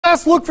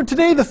Last look for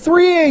today, the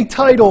 3A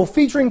title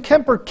featuring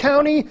Kemper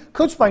County,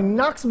 coached by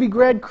Knoxville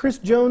grad Chris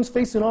Jones,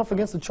 facing off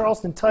against the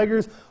Charleston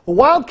Tigers. The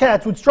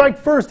Wildcats would strike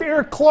first.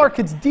 Eric Clark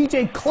hits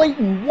DJ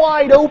Clayton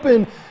wide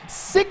open,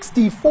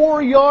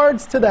 64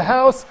 yards to the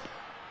house.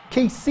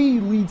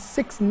 KC leads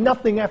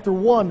 6-0 after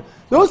one.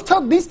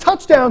 These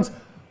touchdowns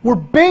were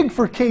big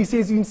for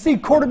KC, as you can see.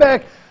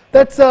 Quarterback,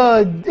 that's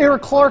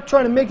Eric Clark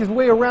trying to make his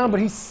way around, but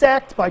he's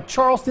sacked by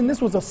Charleston.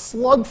 This was a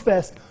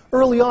slugfest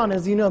early on,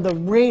 as you know.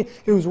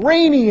 It was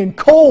rainy and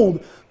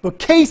cold, but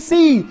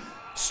KC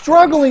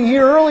struggling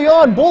here early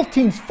on. Both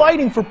teams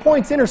fighting for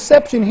points.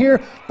 Interception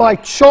here by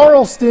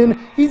Charleston.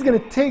 He's going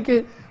to take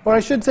it, or I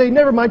should say,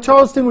 never mind.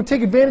 Charleston would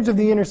take advantage of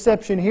the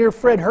interception here.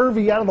 Fred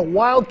Hervey out of the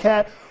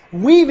Wildcat,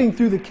 weaving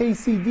through the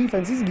KC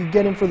defense. He's going to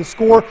get in for the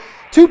score.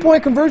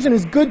 2-point conversion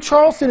is good.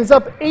 Charleston is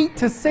up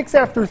 8-6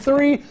 after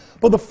 3.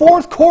 But the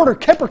fourth quarter,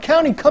 Kemper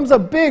County comes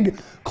up big.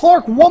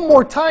 Clark one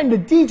more time to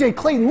DJ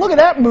Clayton. Look at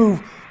that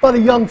move by the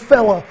young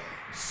fella.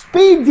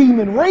 Speed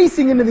demon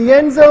racing into the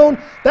end zone.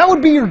 That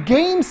would be your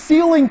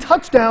game-sealing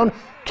touchdown.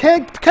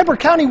 Kemper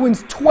County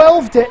wins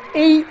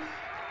 12-8.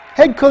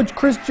 Head coach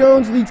Chris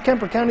Jones leads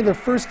Kemper County their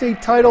first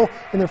state title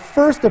in their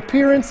first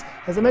appearance.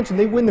 As I mentioned,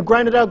 they win the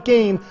grinded-out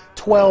game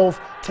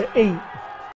 12-8.